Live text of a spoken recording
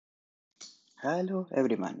Hello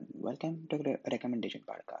everyone, welcome to the Recommendation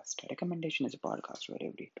Podcast. Recommendation is a podcast where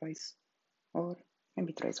every twice or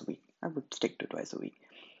maybe thrice a week, I would stick to twice a week,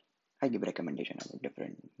 I give recommendation about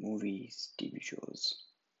different movies, TV shows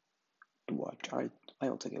to watch. I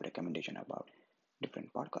also give recommendation about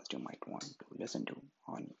different podcasts you might want to listen to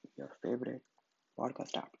on your favorite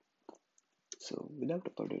podcast app. So without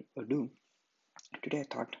further ado, today I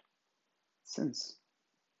thought since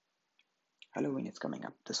Halloween is coming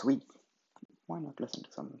up this week, why not listen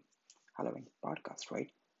to some Halloween podcast, right?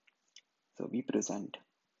 So we present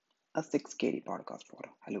a six scary podcast for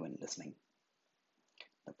Halloween listening.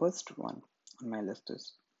 The first one on my list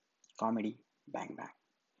is Comedy Bang Bang.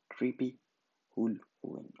 Creepy Hool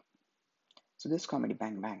Hooing. So this Comedy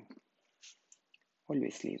Bang Bang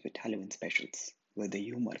always leaves with Halloween specials, where the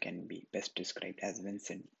humor can be best described as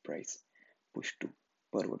Vincent Price pushed to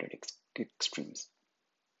perverted extremes.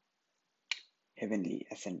 Heavenly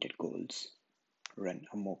ascended goals run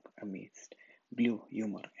amok amidst blue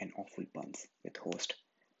humor and awful puns, with host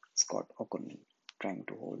Scott O'Connell trying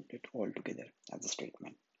to hold it all together as a straight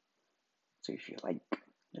man. So if you like a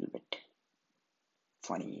little bit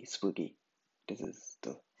funny, spooky, this is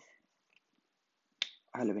the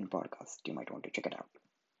Halloween podcast. You might want to check it out.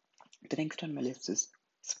 The next on my list is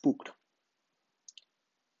Spooked.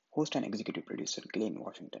 Host and executive producer Glenn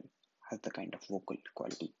Washington has the kind of vocal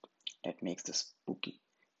quality that makes the spooky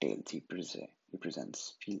tales he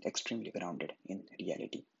presents feel extremely grounded in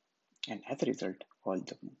reality, and as a result, all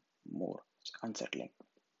the more unsettling.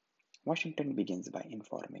 Washington begins by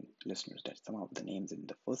informing listeners that some of the names in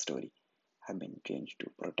the first story have been changed to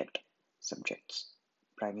protect subjects'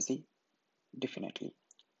 privacy, definitely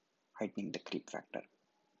heightening the creep factor.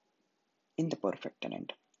 In The Perfect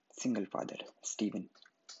Tenant, single father Stephen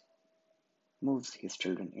moves his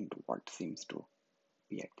children into what seems to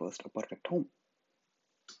be at first a perfect home.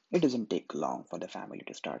 It doesn't take long for the family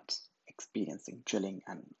to start experiencing chilling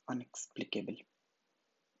and inexplicable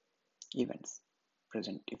events,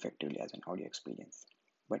 present effectively as an audio experience.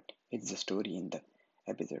 But it's the story in the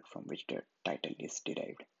episode from which the title is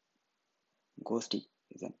derived. Ghosty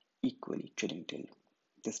is an equally chilling tale,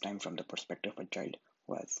 this time from the perspective of a child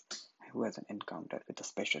who has an encounter with a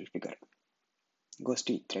special figure.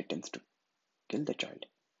 Ghosty threatens to kill the child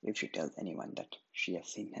if she tells anyone that she has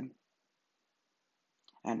seen him.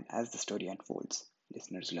 And as the story unfolds,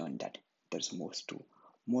 listeners learn that there's more to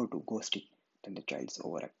Ghosty than the child's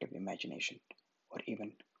overactive imagination or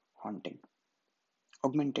even haunting.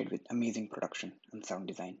 Augmented with amazing production and sound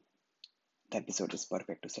design, the episode is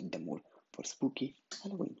perfect to set the mood for spooky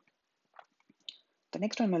Halloween. The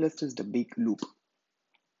next on my list is The Big Loop.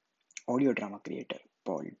 Audio drama creator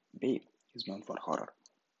Paul Babe is known for horror,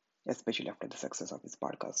 especially after the success of his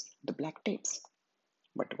podcast, The Black Tapes.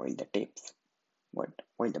 But while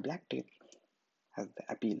the Black Tape has the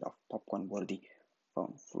appeal of popcorn-worthy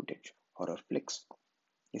found footage horror flicks,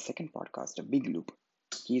 his second podcast, The Big Loop,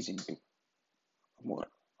 keys into a more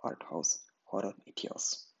art house horror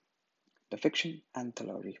ethos. The fiction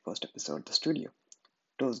anthology first episode, The Studio,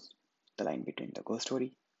 toes the line between the ghost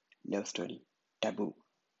story, love story, taboo,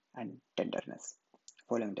 and tenderness,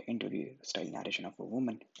 following the interview style narration of a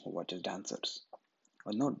woman who watches dancers.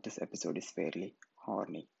 Note this episode is fairly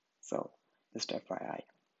horny, so just FYI.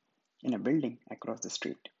 In a building across the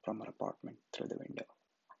street from her apartment through the window,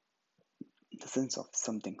 the sense of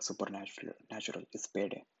something supernatural natural is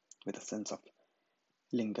paired with a sense of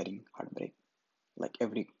lingering heartbreak. Like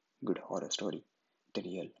every good horror story, the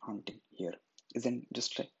real haunting here isn't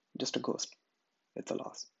just a ghost, it's a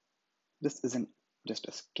loss. This isn't just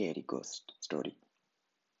a scary ghost story.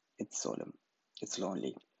 It's solemn, it's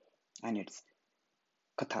lonely, and it's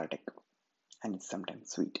cathartic, and it's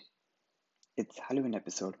sometimes sweet. It's Halloween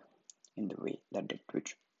episode in the way that Dead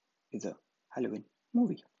Witch is a Halloween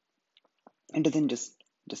movie. It doesn't just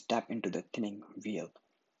tap into the thinning veil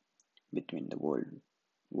between the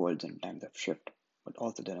worlds and times of shift, but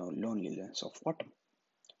also the loneliness of autumn,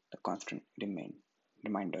 the constant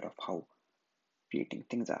reminder of how fleeting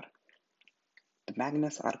things are. The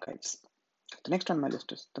Magnus Archives. The next on my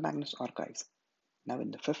list is The Magnus Archives. Now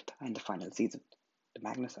in the fifth and the final season, The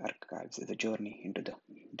Magnus Archives is a journey into the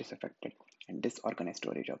disaffected and disorganized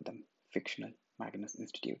storage of the fictional Magnus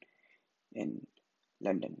Institute in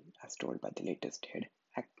London, as told by the latest head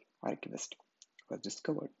archivist, who has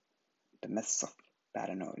discovered the mess of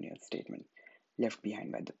paranoia statement left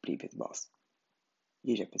behind by the previous boss.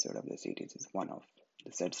 Each episode of the series is one of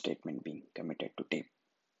the said statement being committed to tape,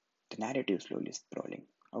 the narrative slowly sprawling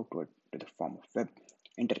outward to the form of web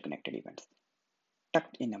interconnected events,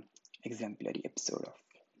 tucked in an exemplary episode of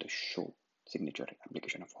the show signature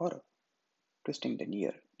application of horror, twisting the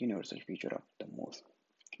near universal feature of the most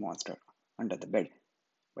monster under the bed,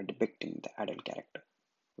 but depicting the adult character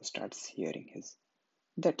who starts hearing his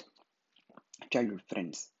that childhood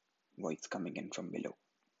friend's voice coming in from below.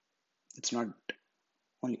 It's not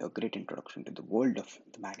only a great introduction to the world of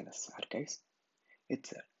the Magnus Archives,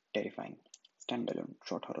 it's a terrifying standalone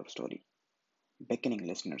short horror story, beckoning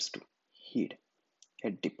listeners to heed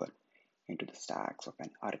head deeper into the stacks of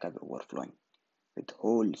an archive overflowing with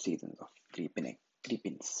whole seasons of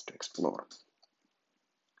creepiness to explore.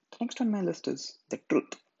 The next on my list is The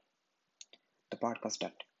Truth, the podcast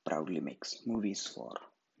that proudly makes movies for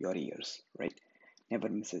your ears, right? Never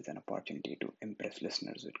misses an opportunity to impress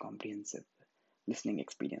listeners with comprehensive listening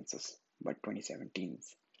experiences. But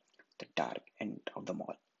 2017's The Dark End of the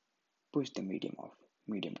Mall pushed the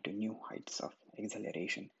medium to new heights of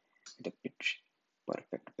exhilaration with a pitch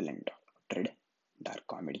perfect blend of dread, dark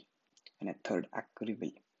comedy, and a third act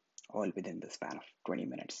reveal, all within the span of 20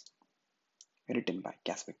 minutes. Written by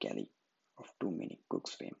Casper Kelly of Too Many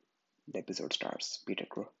Cooks fame, the episode stars Peter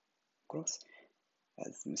Cross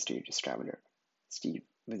as mysterious traveler Steve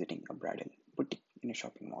visiting a bridal boutique in a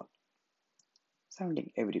shopping mall,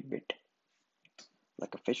 sounding every bit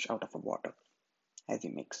like a fish out of a water as he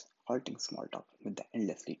makes halting small talk with the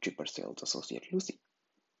endlessly chipper sales associate Lucy.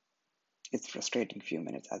 It's frustrating few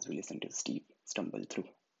minutes as we listen to Steve stumble through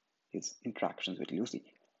his interactions with Lucy.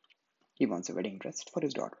 He wants a wedding dress for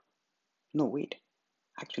his daughter. No, wait.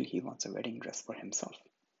 Actually, he wants a wedding dress for himself.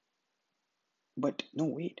 But no,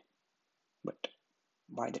 wait. But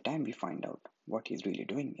by the time we find out what he's really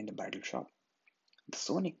doing in the bridal shop, the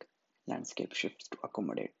sonic landscape shifts to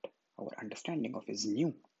accommodate our understanding of his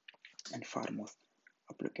new and far more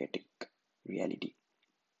apocalyptic reality.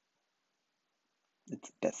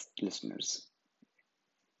 It's best, listeners.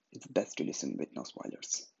 It's best to listen with no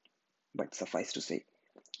spoilers. But suffice to say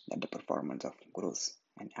that the performance of Gross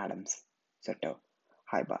and Adams set a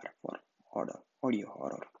high bar for audio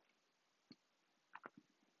horror.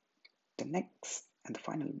 The next and the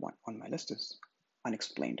final one on my list is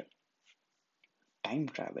Unexplained. Time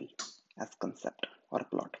travel as concept or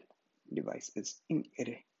plot device is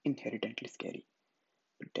inherently scary,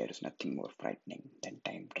 but there is nothing more frightening than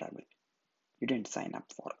time travel you didn't sign up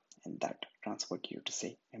for and that transport you to,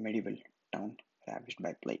 say, a medieval town ravaged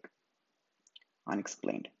by plague.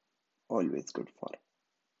 Unexplained, always good for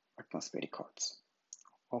atmospheric thoughts,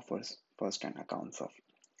 offers first-hand accounts of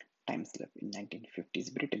time slip in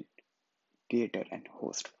 1950s Britain. Creator and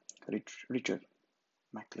host Richard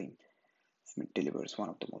McLean Smith delivers one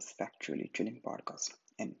of the most factually chilling podcasts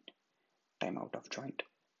in Time Out of Joint,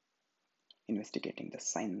 investigating the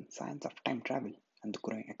science of time travel and the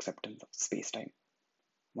growing acceptance of space-time.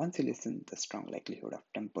 Once you listen the strong likelihood of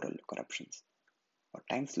temporal corruptions or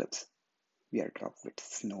time slips, we are dropped with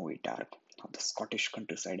snowy dark of the Scottish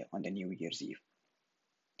countryside on the New Year's Eve.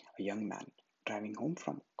 A young man driving home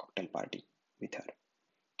from a cocktail party with her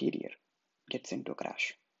terrier gets into a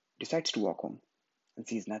crash, decides to walk home, and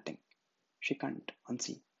sees nothing she can't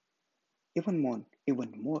unsee. Even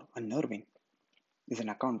more unnerving is an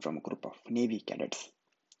account from a group of Navy cadets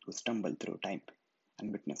who stumble through time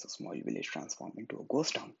and witness a small village transform into a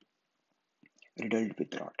ghost town, riddled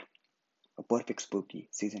with rot. A perfect spooky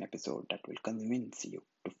season episode that will convince you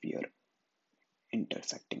to fear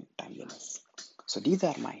intersecting timeliness. So these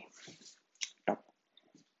are my top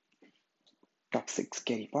top six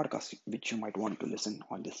scary podcasts which you might want to listen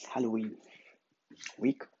on this Halloween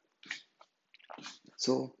week.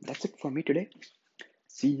 So that's it for me today.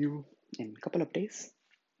 See you in a couple of days.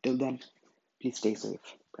 Till then, please stay safe,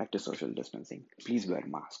 practice social distancing, please wear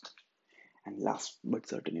masks, and last but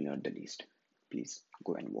certainly not the least, please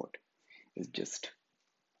go and vote. It's just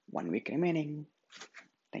 1 week remaining.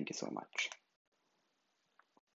 Thank you so much.